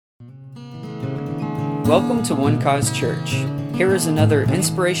Welcome to One Cause Church. Here is another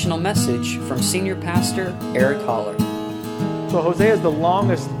inspirational message from Senior Pastor Eric Holler. So Hosea is the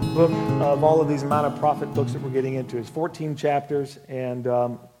longest book of all of these minor prophet books that we're getting into. It's 14 chapters, and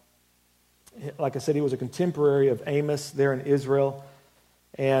like I said, he was a contemporary of Amos there in Israel.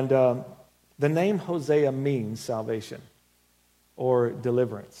 And the name Hosea means salvation or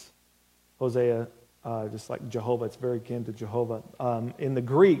deliverance. Hosea, just like Jehovah, it's very akin to Jehovah. In the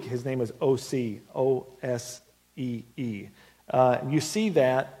Greek, his name is O-C, O-S-E-E. You see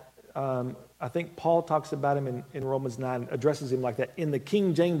that, I think Paul talks about him in Romans 9, addresses him like that. In the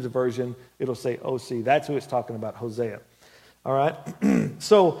King James Version, it'll say O-C. That's who it's talking about, Hosea. All right?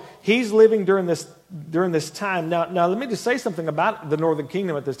 So he's living during this time. Now, let me just say something about the northern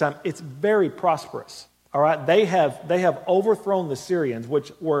kingdom at this time. It's very prosperous. All right? They have overthrown the Syrians,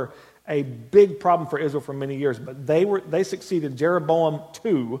 which were a big problem for Israel for many years, but they succeeded. Jeroboam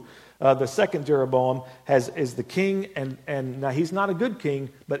II, the second Jeroboam, is the king, and now he's not a good king,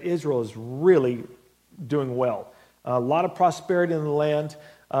 but Israel is really doing well. A lot of prosperity in the land.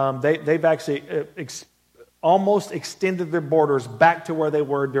 They've actually almost extended their borders back to where they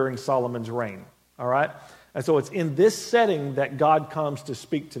were during Solomon's reign. All right? And so it's in this setting that God comes to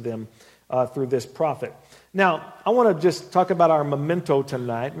speak to them through this prophet. Now, I want to just talk about our memento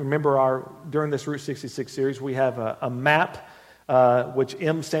tonight. Remember, during this Route 66 series, we have a map, which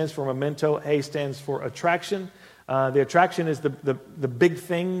M stands for memento, A stands for attraction. The attraction is the big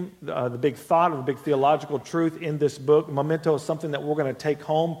thing, the big thought, or the big theological truth in this book. Memento is something that we're going to take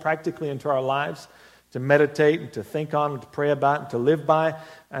home practically into our lives, to meditate and to think on and to pray about and to live by.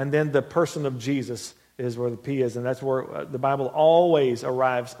 And then the person of Jesus is where the P is, and that's where the Bible always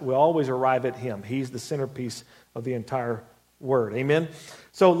arrives. We always arrive at him. He's the centerpiece of the entire word. Amen?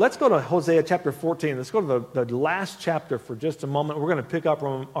 So let's go to Hosea chapter 14. Let's go to the last chapter for just a moment. We're going to pick up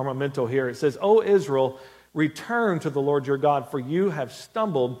our memento here. It says, O Israel, return to the Lord your God, for you have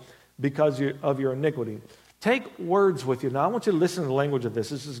stumbled because of your iniquity. Take words with you. Now, I want you to listen to the language of this.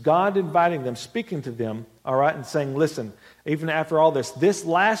 This is God inviting them, speaking to them, all right, and saying, listen, even after all this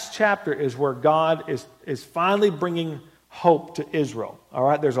last chapter is where God is finally bringing hope to Israel, all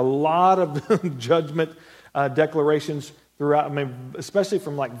right? There's a lot of judgment declarations throughout, I mean, especially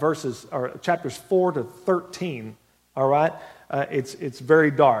from like chapters 4 to 13, all right? It's very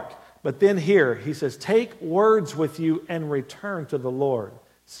dark. But then here, he says, take words with you and return to the Lord.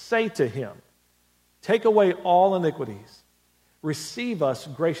 Say to him, take away all iniquities. Receive us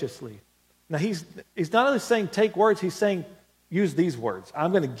graciously. Now, he's not only saying take words, he's saying use these words.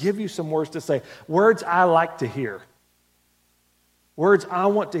 I'm going to give you some words to say. Words I like to hear. Words I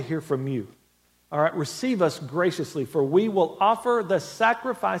want to hear from you. All right, receive us graciously, for we will offer the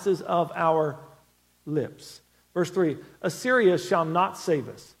sacrifices of our lips. Verse 3, Assyria shall not save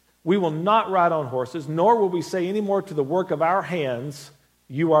us. We will not ride on horses, nor will we say any more to the work of our hands,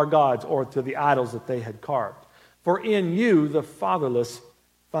 you are gods, or to the idols that they had carved. For in you the fatherless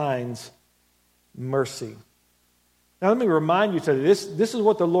finds mercy. Now let me remind you today, this is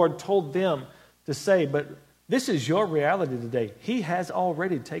what the Lord told them to say, but this is your reality today. He has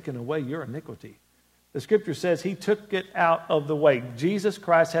already taken away your iniquity. The scripture says he took it out of the way. Jesus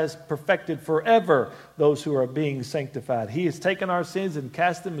Christ has perfected forever those who are being sanctified. He has taken our sins and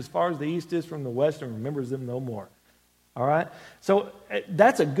cast them as far as the east is from the west and remembers them no more. All right? So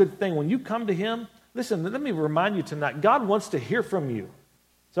that's a good thing. When you come to him, listen, let me remind you tonight, God wants to hear from you.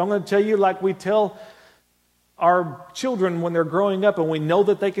 So I'm going to tell you like we tell our children when they're growing up and we know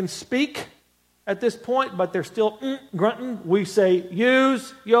that they can speak at this point, but they're still grunting. We say,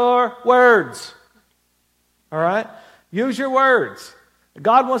 use your words. All right? Use your words.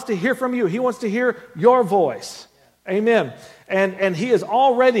 God wants to hear from you. He wants to hear your voice. Amen. And he has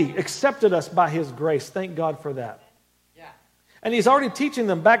already accepted us by his grace. Thank God for that. And he's already teaching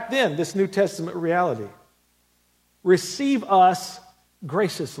them back then this New Testament reality. Receive us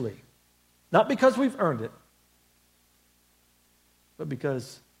graciously. Not because we've earned it, but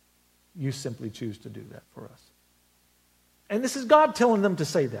because you simply choose to do that for us. And this is God telling them to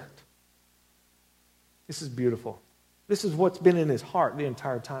say that. This is beautiful. This is what's been in his heart the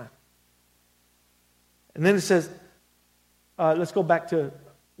entire time. And then it says, let's go back to,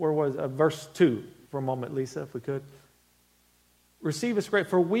 verse 2 for a moment, Lisa, if we could. Receive us great,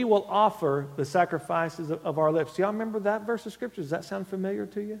 for we will offer the sacrifices of our lips. Do y'all remember that verse of Scripture? Does that sound familiar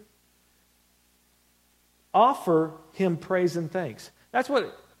to you? Offer him praise and thanks. That's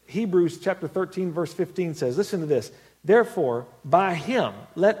what Hebrews chapter 13, verse 15 says. Listen to this. Therefore, by him,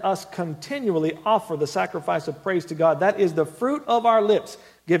 let us continually offer the sacrifice of praise to God. That is the fruit of our lips,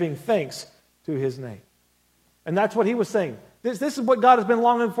 giving thanks to his name. And that's what he was saying. This is what God has been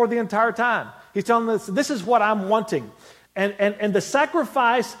longing for the entire time. He's telling us, this is what I'm wanting. And the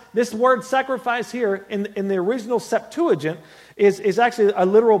sacrifice, this word sacrifice here in the original Septuagint is actually a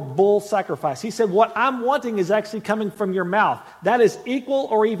literal bull sacrifice. He said, what I'm wanting is actually coming from your mouth. That is equal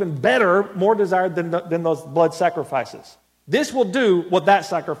or even better, more desired than those blood sacrifices. This will do what that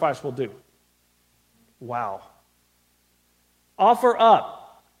sacrifice will do. Wow. Offer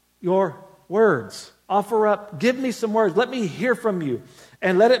up your words. Offer up, give me some words. Let me hear from you.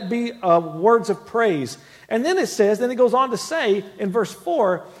 And let it be words of praise. And then it says, then it goes on to say in verse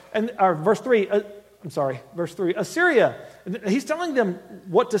 3, Assyria. He's telling them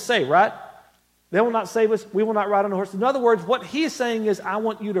what to say, right? They will not save us. We will not ride on a horse. In other words, what he's saying is, I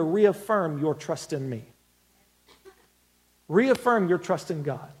want you to reaffirm your trust in me. Reaffirm your trust in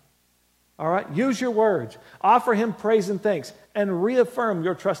God. All right? Use your words. Offer him praise and thanks. And reaffirm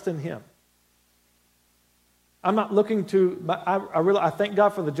your trust in him. I'm not looking to, I thank God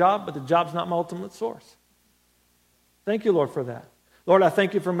for the job, but the job's not my ultimate source. Thank you, Lord, for that. Lord, I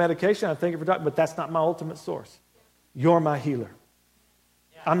thank you for medication. I thank you for doctor, but that's not my ultimate source. You're my healer.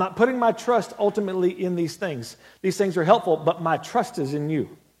 I'm not putting my trust ultimately in these things. These things are helpful, but my trust is in you.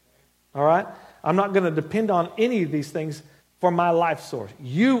 All right? I'm not going to depend on any of these things for my life source.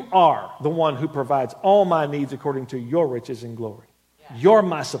 You are the one who provides all my needs according to your riches and glory. You're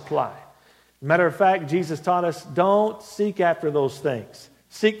my supply. Matter of fact, Jesus taught us, don't seek after those things.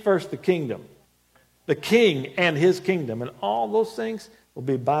 Seek first the kingdom, the king and his kingdom, and all those things will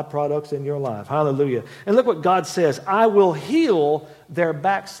be byproducts in your life. Hallelujah. And look what God says. I will heal their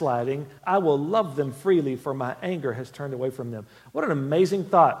backsliding. I will love them freely, for my anger has turned away from them. What an amazing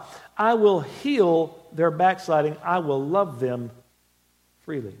thought. I will heal their backsliding. I will love them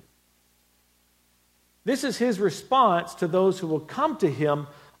freely. This is his response to those who will come to him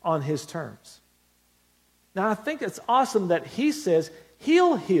on his terms. Now, I think it's awesome that he says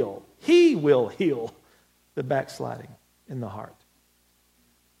he'll heal. He will heal the backsliding in the heart.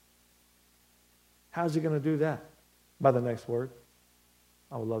 How's he going to do that? By the next word,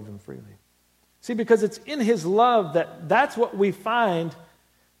 I will love them freely. See, because it's in his love that's what we find.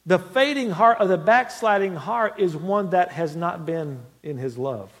 The fading heart or the backsliding heart is one that has not been in his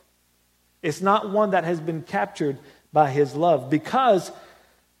love. It's not one that has been captured by his love, because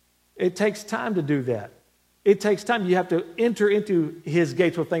it takes time to do that. It takes time. You have to enter into his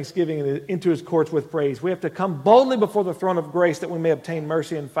gates with thanksgiving and into his courts with praise. We have to come boldly before the throne of grace that we may obtain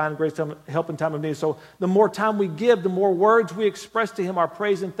mercy and find grace to help in time of need. So the more time we give, the more words we express to him, our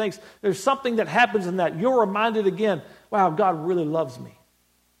praise and thanks. There's something that happens in that. You're reminded again, wow, God really loves me.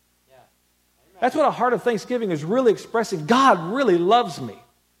 Yeah. That's what a heart of thanksgiving is really expressing. God really loves me.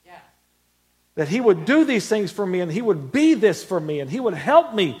 That he would do these things for me, and he would be this for me, and he would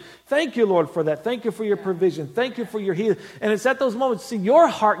help me. Thank you, Lord, for that. Thank you for your provision. Thank you for your healing. And it's at those moments, see, your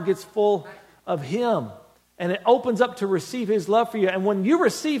heart gets full of him, and it opens up to receive his love for you. And when you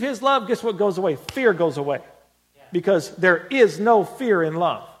receive his love, guess what goes away? Fear goes away. Because there is no fear in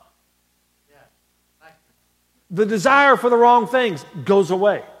love. The desire for the wrong things goes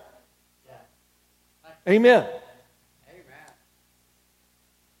away. Amen.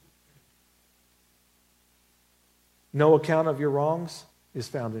 No account of your wrongs is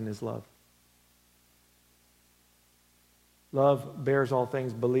found in his love. Love bears all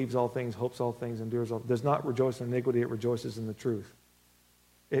things, believes all things, hopes all things, endures all. Does not rejoice in iniquity, it rejoices in the truth.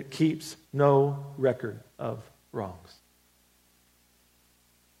 It keeps no record of wrongs.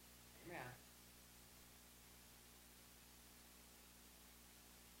 Amen.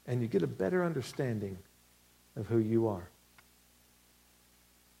 And you get a better understanding of who you are.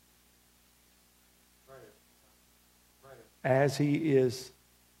 As he is,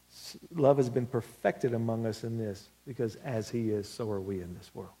 love has been perfected among us in this, because as he is, so are we in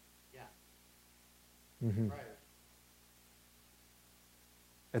this world. Yeah. Mm-hmm. Right.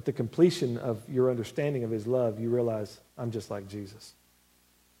 At the completion of your understanding of his love, you realize, I'm just like Jesus.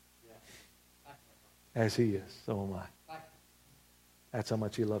 Yeah. As he is, so am I. That's how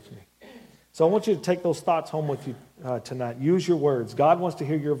much he loves me. So I want you to take those thoughts home with you tonight. Use your words. God wants to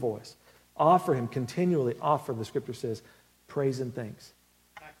hear your voice. Offer him, continually offer, the scripture says, praise and thanks,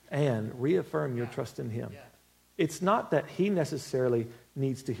 and reaffirm your trust in him. It's not that he necessarily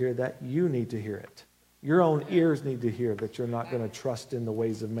needs to hear that. You need to hear it. Your own ears need to hear that you're not going to trust in the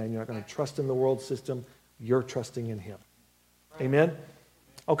ways of man. You're not going to trust in the world system. You're trusting in him. Amen?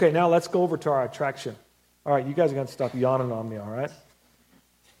 Okay, now let's go over to our attraction. All right, you guys are going to stop yawning on me, all right?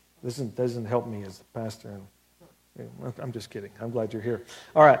 This doesn't help me as a pastor. I'm just kidding. I'm glad you're here.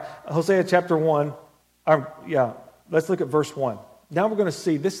 All right, Hosea chapter 1. Let's look at verse 1. Now we're going to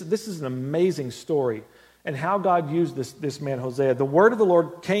see, this is an amazing story. and how God used this man Hosea. The word of the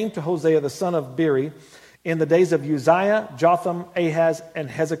Lord came to Hosea, the son of Beeri, in the days of Uzziah, Jotham, Ahaz, and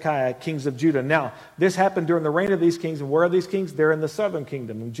Hezekiah, kings of Judah. Now, this happened during the reign of these kings. And where are these kings? They're in the southern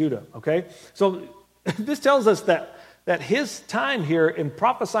kingdom in Judah, okay? So this tells us that his time here in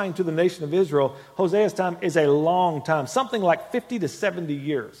prophesying to the nation of Israel, Hosea's time, is a long time, something like 50 to 70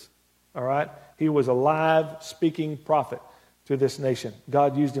 years, all right? He was a live, speaking prophet to this nation.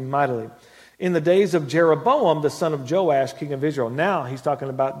 God used him mightily. In the days of Jeroboam, the son of Joash, king of Israel. Now he's talking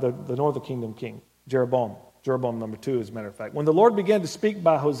about the northern kingdom king. Jeroboam number 2, as a matter of fact. When the Lord began to speak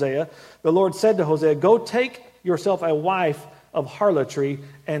by Hosea, the Lord said to Hosea, go take yourself a wife of harlotry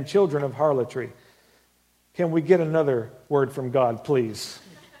and children of harlotry. Can we get another word from God, please?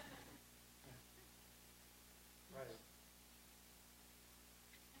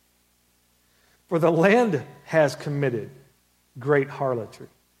 For the land has committed great harlotry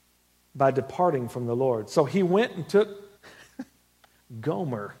by departing from the Lord. So he went and took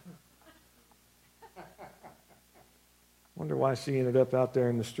Gomer. Wonder why she ended up out there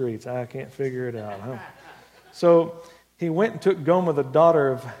in the streets. I can't figure it out. Huh? So he went and took Gomer, the daughter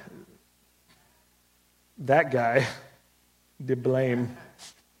of that guy, Diblaim.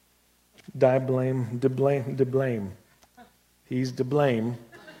 He's to blame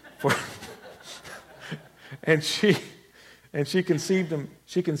for. and she conceived him.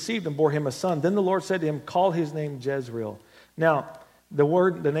 She conceived and bore him a son. Then the Lord said to him, call his name Jezreel. Now,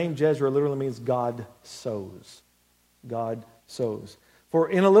 the name Jezreel literally means God sows. God sows. For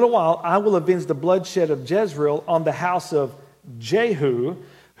in a little while I will avenge the bloodshed of Jezreel on the house of Jehu,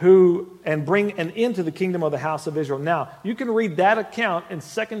 and bring an end to the kingdom of the house of Israel. Now, you can read that account in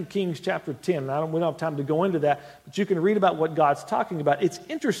 2 Kings chapter 10. We don't have time to go into that, but you can read about what God's talking about. It's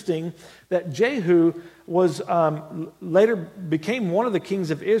interesting that Jehu was later became one of the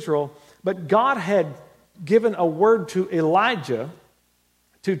kings of Israel, but God had given a word to Elijah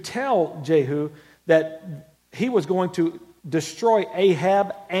to tell Jehu that he was going to destroy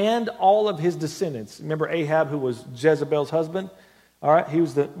Ahab and all of his descendants. Remember Ahab, who was Jezebel's husband? All right, he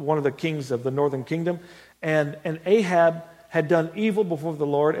was one of the kings of the northern kingdom. And Ahab had done evil before the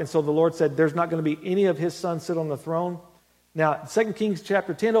Lord, and so the Lord said there's not going to be any of his sons sit on the throne. Now, 2 Kings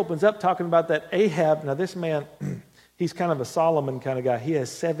chapter 10 opens up talking about that Ahab. Now, this man, he's kind of a Solomon kind of guy. He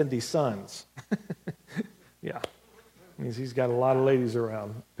has 70 sons. Yeah, means he's got a lot of ladies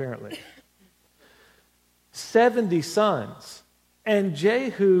around, apparently. 70 sons. And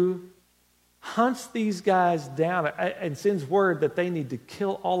Jehu hunts these guys down and sends word that they need to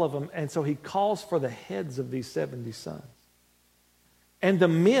kill all of them. And so he calls for the heads of these 70 sons. And the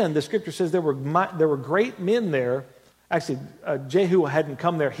men, the scripture says there were great men there. Actually, Jehu hadn't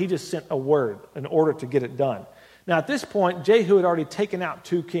come there. He just sent a word in order to get it done. Now, at this point, Jehu had already taken out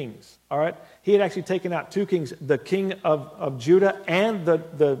 2 kings. All right? He had actually taken out 2 kings, the king of Judah and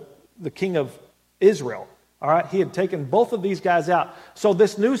the king of Israel. All right, he had taken both of these guys out. So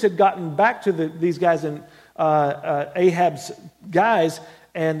this news had gotten back to these guys and Ahab's guys,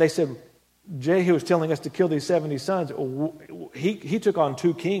 and they said, Jehu was telling us to kill these 70 sons. He took on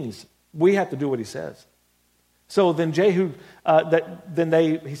 2 kings. We have to do what he says. So then Jehu,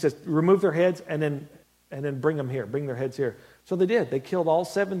 he says, remove their heads and then bring them here, bring their heads here. So they did. They killed all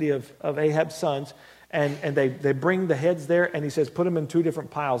 70 of Ahab's sons, and they bring the heads there, and he says, put them in 2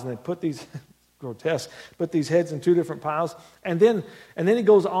 different piles, and they put these. Grotesque. Put these heads in 2 different piles. And then he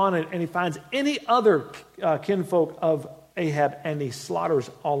goes on and he finds any other kinfolk of Ahab and he slaughters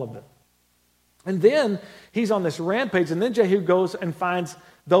all of them. And then he's on this rampage, and then Jehu goes and finds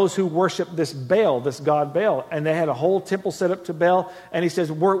those who worship this Baal, this god Baal, and they had a whole temple set up to Baal, and he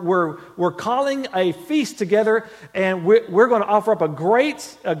says, we're calling a feast together, and we're going to offer up a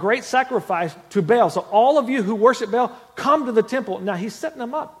great sacrifice to Baal. So all of you who worship Baal, come to the temple. Now he's setting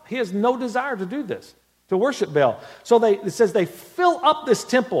them up. He has no desire to do this, to worship Baal. So it says they fill up this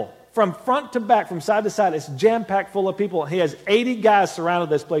temple from front to back, from side to side. It's jam-packed full of people. He has 80 guys surrounded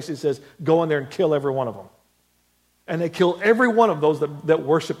this place. He says, go in there and kill every one of them. And they kill every one of those that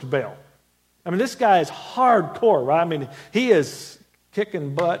worshiped Baal. I mean, this guy is hardcore, right? I mean, he is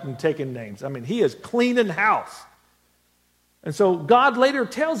kicking butt and taking names. I mean, he is cleaning house. And so God later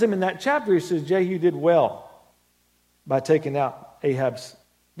tells him in that chapter, he says, Jehu did well by taking out Ahab's.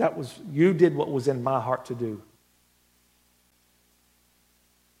 You did what was in my heart to do.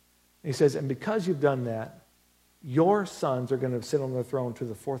 He says, and because you've done that, your sons are going to sit on the throne to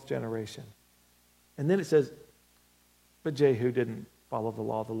the 4th generation. And then it says, but Jehu didn't follow the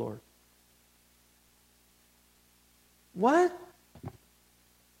law of the Lord. What?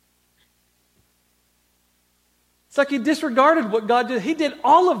 It's like he disregarded what God did. He did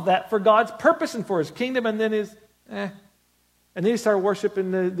all of that for God's purpose and for his kingdom, and then and then he started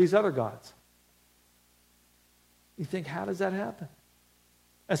worshiping these other gods. You think, how does that happen?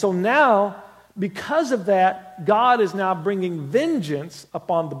 And so now, because of that, God is now bringing vengeance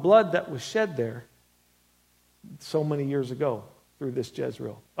upon the blood that was shed there so many years ago through this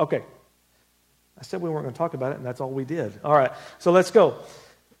Jezreel. Okay. I said we weren't going to talk about it, and that's all we did. All right. So let's go.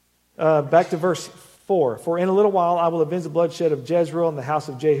 Back to verse 4. For in a little while I will avenge the bloodshed of Jezreel and the house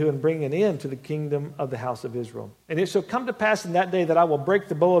of Jehu and bring an end to the kingdom of the house of Israel. And it shall come to pass in that day that I will break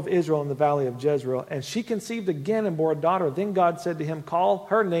the bow of Israel in the valley of Jezreel. And she conceived again and bore a daughter. Then God said to him, call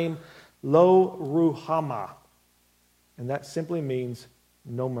her name Lo-Ruhamah. And that simply means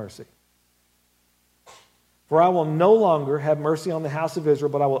no mercy. For I will no longer have mercy on the house of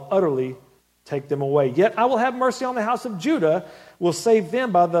Israel, but I will utterly take them away. Yet I will have mercy on the house of Judah, will save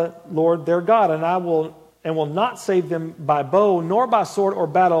them by the Lord their God, and will not save them by bow, nor by sword or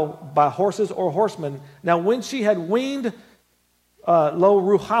battle, by horses or horsemen. Now when she had weaned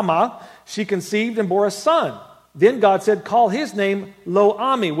Lo-Ruhamah, she conceived and bore a son. Then God said, call his name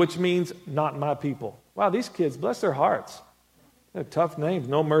Lo-Ami, which means not my people. Wow, these kids, bless their hearts. They're tough names.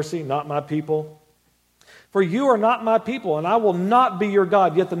 No mercy, not my people. For you are not my people, and I will not be your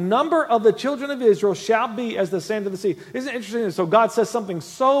God. Yet the number of the children of Israel shall be as the sand of the sea. Isn't it interesting? So God says something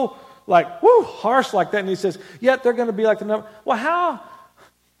so harsh like that, and he says, yet they're going to be like the number. Well, how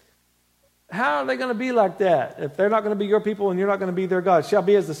are they going to be like that? If they're not going to be your people and you're not going to be their God. Shall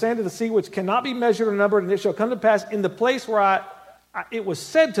be as the sand of the sea, which cannot be measured or numbered, and it shall come to pass in the place where it was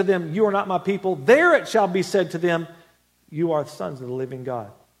said to them, you are not my people. There it shall be said to them, you are the sons of the living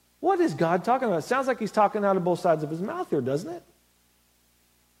God. What is God talking about? It sounds like he's talking out of both sides of his mouth here, doesn't it?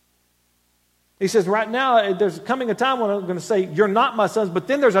 He says, right now, there's coming a time when I'm going to say, you're not my sons, but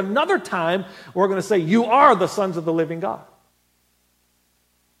then there's another time where we're going to say, you are the sons of the living God.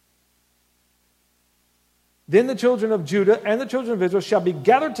 Then the children of Judah and the children of Israel shall be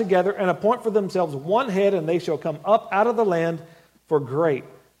gathered together and appoint for themselves one head, and they shall come up out of the land, for great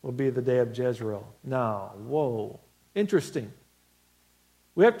will be the day of Jezreel. Now, whoa, interesting.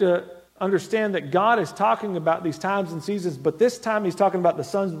 We have to understand that God is talking about these times and seasons, but this time he's talking about the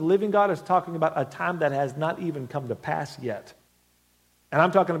sons of the living God is talking about a time that has not even come to pass yet. And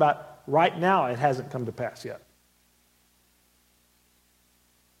I'm talking about right now it hasn't come to pass yet.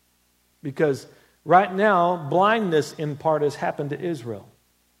 Because right now, blindness in part has happened to Israel.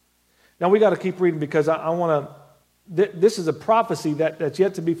 Now we got to keep reading because I want to, this is a prophecy that's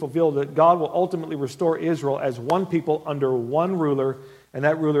yet to be fulfilled, that God will ultimately restore Israel as one people under one ruler. And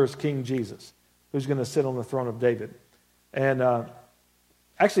that ruler is King Jesus, who's going to sit on the throne of David. And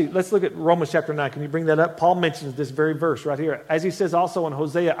actually, let's look at Romans chapter 9. Can you bring that up? Paul mentions this very verse right here. As he says also in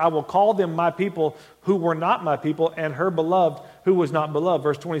Hosea, I will call them my people who were not my people, and her beloved who was not beloved.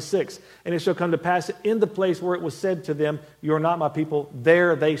 Verse 26. And it shall come to pass in the place where it was said to them, you are not my people,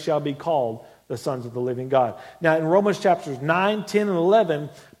 there they shall be called the sons of the living God. Now in Romans chapters 9, 10, and 11,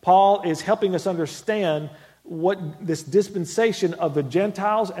 Paul is helping us understand what this dispensation of the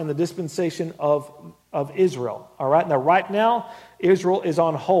Gentiles and the dispensation of Israel. All right. Now, right now, Israel is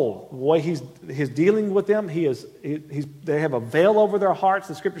on hold. The way he's dealing with them, they have a veil over their hearts.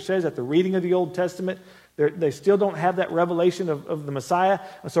 The Scripture says at the reading of the Old Testament, they still don't have that revelation of the Messiah.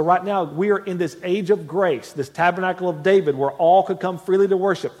 And so right now, we are in this age of grace, this tabernacle of David, where all could come freely to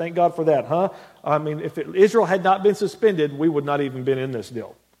worship. Thank God for that, huh? I mean, if Israel had not been suspended, we would not even been in this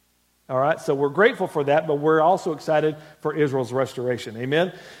deal. All right, so we're grateful for that, but we're also excited for Israel's restoration.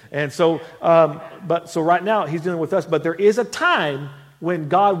 Amen? And so, so right now, he's dealing with us, but there is a time when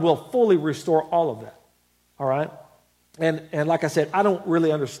God will fully restore all of that. All right? And like I said, I don't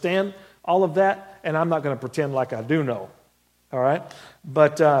really understand all of that, and I'm not going to pretend like I do know. All right?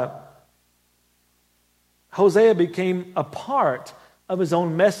 But Hosea became a part of his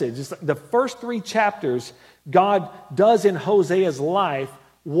own message. It's like the first 3 chapters, God does in Hosea's life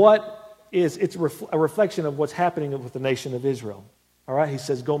it's a reflection of what's happening with the nation of Israel. All right, he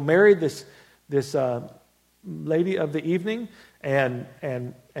says, go marry this lady of the evening and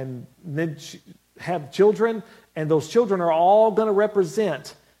then have children, and those children are all going to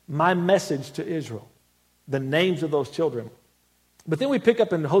represent my message to Israel, the names of those children. But then we pick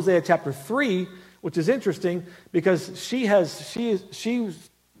up in Hosea chapter 3, which is interesting because she gave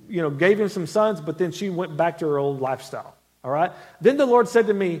him some sons, but then she went back to her old lifestyle. All right. Then the Lord said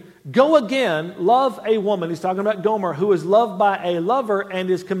to me, go again, love a woman. He's talking about Gomer, who is loved by a lover and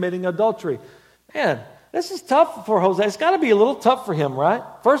is committing adultery. Man, this is tough for Hosea. It's got to be a little tough for him, right?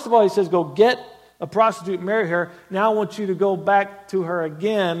 First of all, he says, go get a prostitute, marry her. Now I want you to go back to her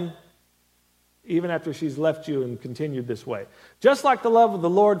again even after she's left you and continued this way. Just like the love of the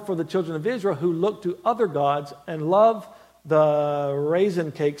Lord for the children of Israel who look to other gods and love the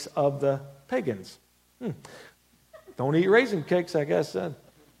raisin cakes of the pagans. Don't eat raisin cakes, I guess.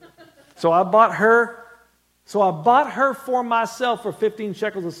 So I bought her for myself for 15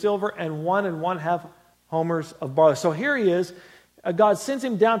 shekels of silver and 1 1/2 homers of barley. So here he is. God sends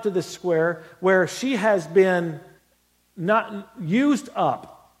him down to this square where she has been not used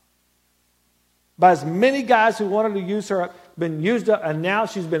up by as many guys who wanted to use her up, been used up, and now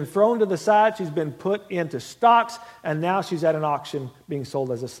she's been thrown to the side, she's been put into stocks, and now she's at an auction being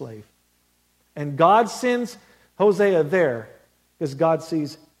sold as a slave. And God sends Hosea there because God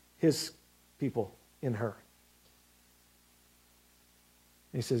sees his people in her.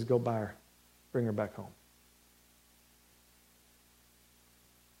 And he says, go buy her, bring her back home.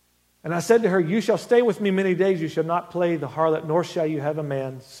 And I said to her, you shall stay with me many days, you shall not play the harlot, nor shall you have a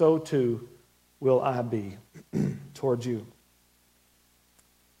man, so too will I be towards you.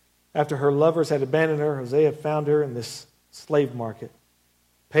 After her lovers had abandoned her, Hosea found her in this slave market,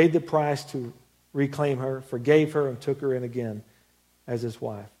 paid the price to reclaim her, forgave her, and took her in again as his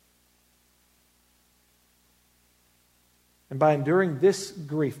wife. And by enduring this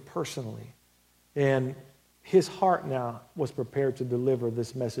grief personally, and his heart now was prepared to deliver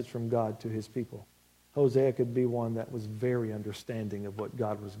this message from God to his people, Hosea could be one that was very understanding of what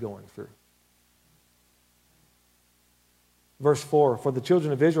God was going through. Verse 4, for the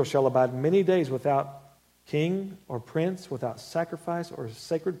children of Israel shall abide many days without king or prince, without sacrifice or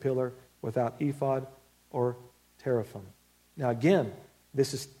sacred pillar, without ephod or teraphim. Now again,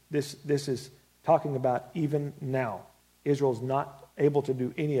 this is talking about even now. Israel's not able to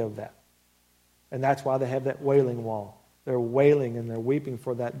do any of that. And that's why they have that wailing wall. They're wailing and they're weeping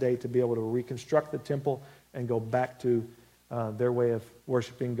for that day to be able to reconstruct the temple and go back to their way of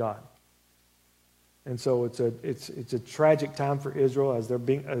worshiping God. And so it's a tragic time for Israel as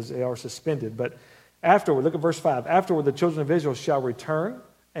they are suspended. But afterward, look at verse 5. Afterward, the children of Israel shall return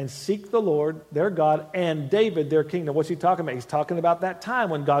and seek the Lord, their God, and David, their king. Now, what's he talking about? He's talking about that time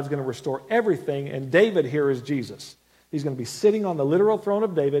when God's going to restore everything, and David here is Jesus. He's going to be sitting on the literal throne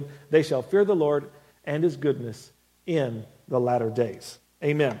of David. They shall fear the Lord and his goodness in the latter days.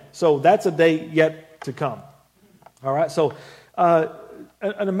 Amen. So that's a day yet to come. All right, so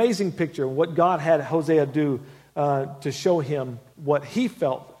an amazing picture of what God had Hosea do to show him what he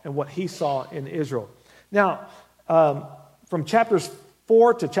felt and what he saw in Israel. Now, from chapters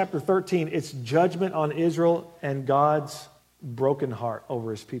 4 to chapter 13, it's judgment on Israel and God's broken heart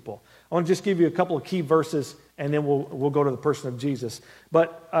over his people. I want to just give you a couple of key verses, and then we'll go to the person of Jesus.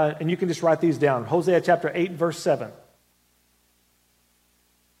 But and you can just write these down. Hosea chapter 8, verse 7.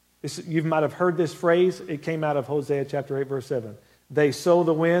 You might have heard this phrase. It came out of Hosea chapter 8, verse 7. They sow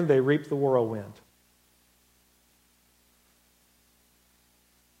the wind, they reap the whirlwind.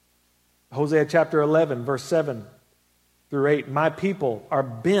 Hosea chapter 11, verse 7 through 8. My people are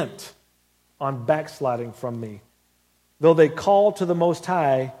bent on backsliding from me. Though they call to the Most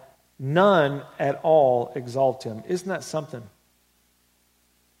High, none at all exalt him. Isn't that something?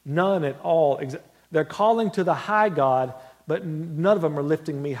 None at all. They're calling to the high God, but none of them are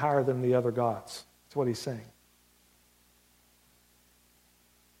lifting me higher than the other gods. That's what he's saying.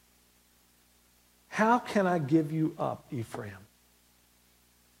 How can I give you up, Ephraim?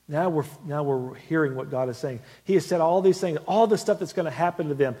 Now we're hearing what God is saying. He has said all these things, all the stuff that's going to happen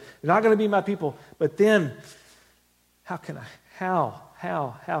to them. They're not going to be my people. But then, how can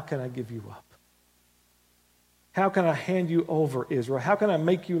I give you up? How can I hand you over, Israel? How can I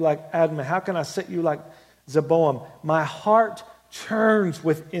make you like Admah? How can I set you like Zeboam? My heart churns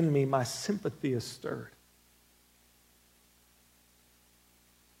within me. My sympathy is stirred.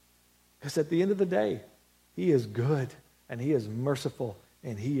 Because at the end of the day, he is good and he is merciful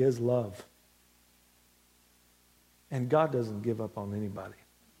and he is love. And God doesn't give up on anybody.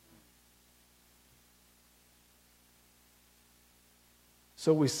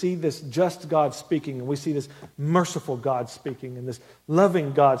 So we see this just God speaking, and we see this merciful God speaking, and this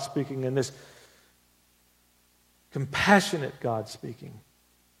loving God speaking, and this compassionate God speaking.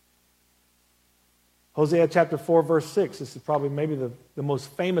 Hosea chapter 4, verse 6. This is probably maybe the most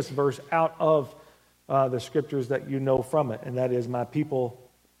famous verse out of the scriptures that you know from it, and that is, my people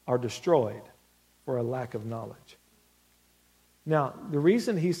are destroyed for a lack of knowledge. Now, the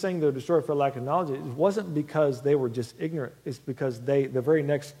reason he's saying they're destroyed for lack of knowledge, it wasn't because they were just ignorant. It's because the very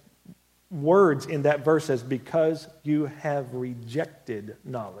next words in that verse says, because you have rejected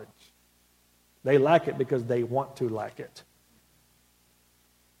knowledge. They lack it because they want to lack it.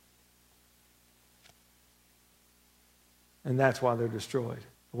 And that's why they're destroyed.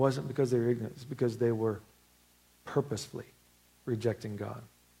 It wasn't because they were ignorant. It's because they were purposefully rejecting God.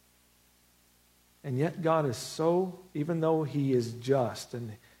 And yet God is so, even though He is just,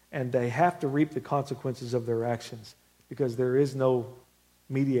 and they have to reap the consequences of their actions, because there is no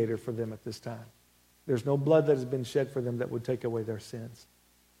mediator for them at this time. There's no blood that has been shed for them that would take away their sins.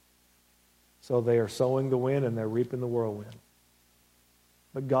 So they are sowing the wind and they're reaping the whirlwind.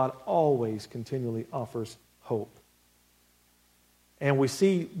 But God always continually offers hope. And we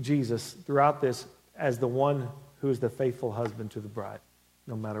see Jesus throughout this as the one who is the faithful husband to the bride,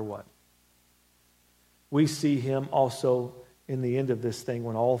 no matter what. We see Him also in the end of this thing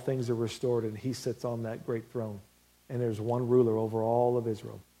when all things are restored and He sits on that great throne. And there's one ruler over all of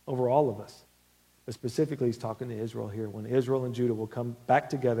Israel, over all of us. But specifically, He's talking to Israel here, when Israel and Judah will come back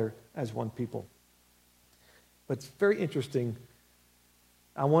together as one people. But it's very interesting.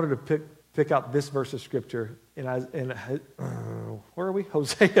 I wanted to pick out this verse of Scripture in where are we?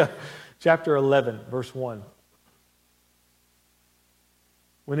 Hosea chapter 11, verse 1.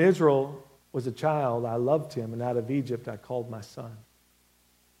 When Israel was a child, I loved him, and out of Egypt I called my son.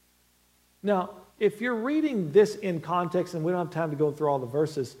 Now, if you're reading this in context, and we don't have time to go through all the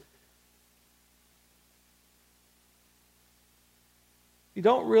verses, you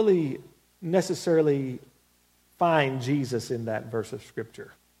don't really necessarily find Jesus in that verse of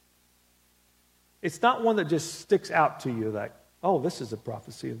Scripture. It's not one that just sticks out to you like, oh, this is a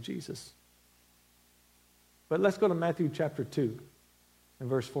prophecy of Jesus. But let's go to Matthew chapter 2 and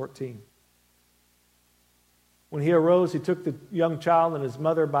verse 14. When he arose, he took the young child and his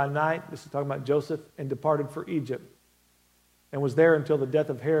mother by night, this is talking about Joseph, and departed for Egypt, and was there until the death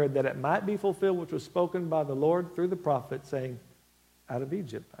of Herod, that it might be fulfilled which was spoken by the Lord through the prophet, saying, out of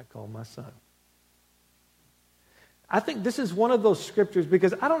Egypt I call my son. I think this is one of those scriptures,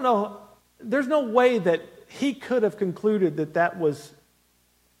 because I don't know, there's no way that he could have concluded that that was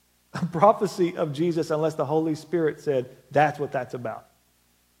a prophecy of Jesus unless the Holy Spirit said, that's what that's about.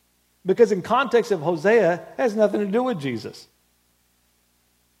 Because in context of Hosea, it has nothing to do with Jesus.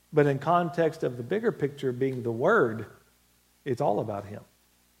 But in context of the bigger picture being the Word, it's all about Him.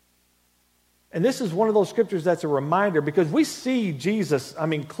 And this is one of those scriptures that's a reminder, because we see Jesus,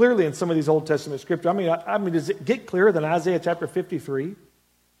 clearly in some of these Old Testament scriptures. Does it get clearer than Isaiah chapter 53?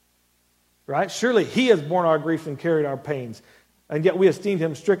 Right? Surely He has borne our griefs and carried our pains. And yet we esteemed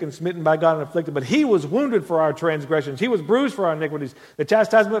Him stricken, smitten by God, and afflicted. But He was wounded for our transgressions. He was bruised for our iniquities. The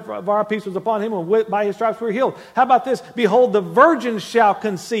chastisement of our peace was upon Him, and by His stripes we were healed. How about this? Behold, the virgin shall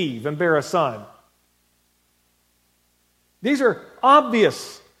conceive and bear a son. These are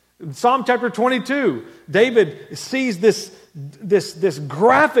obvious. In Psalm chapter 22, David sees this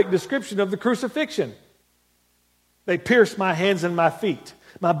graphic description of the crucifixion. They pierce my hands and my feet.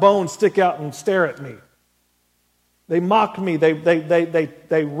 My bones stick out and stare at me. They mock me.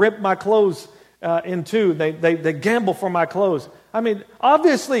 They rip my clothes in two. They gamble for my clothes.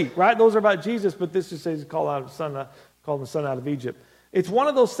 Obviously, right? Those are about Jesus, but this just says call the son out of Egypt. It's one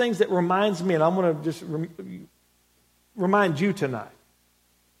of those things that reminds me, and I'm going to just remind you tonight,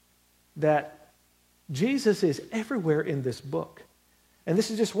 that Jesus is everywhere in this book. And this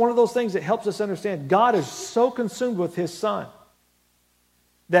is just one of those things that helps us understand God is so consumed with His Son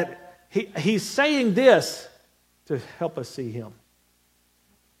that He's saying this to help us see Him,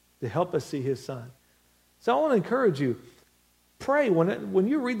 to help us see His Son. So I want to encourage you, pray when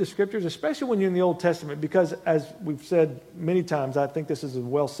you read the Scriptures, especially when you're in the Old Testament, because as we've said many times, I think this is a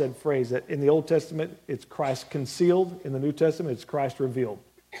well-said phrase, that in the Old Testament, it's Christ concealed. In the New Testament, it's Christ revealed.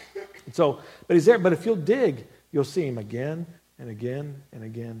 So, but He's there. But if you'll dig, you'll see Him again and again and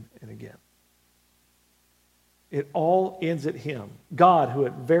again and again. It all ends at Him. God, who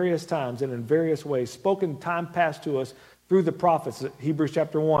at various times and in various ways spoke in time past to us through the prophets, Hebrews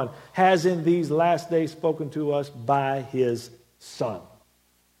chapter 1, has in these last days spoken to us by His Son.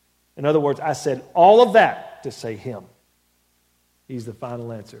 In other words, I said all of that to say Him. He's the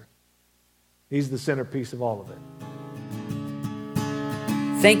final answer. He's the centerpiece of all of it.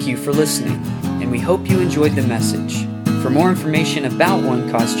 Thank you for listening, and we hope you enjoyed the message. For more information about One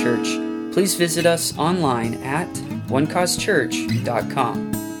Cause Church, please visit us online at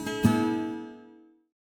onecausechurch.com.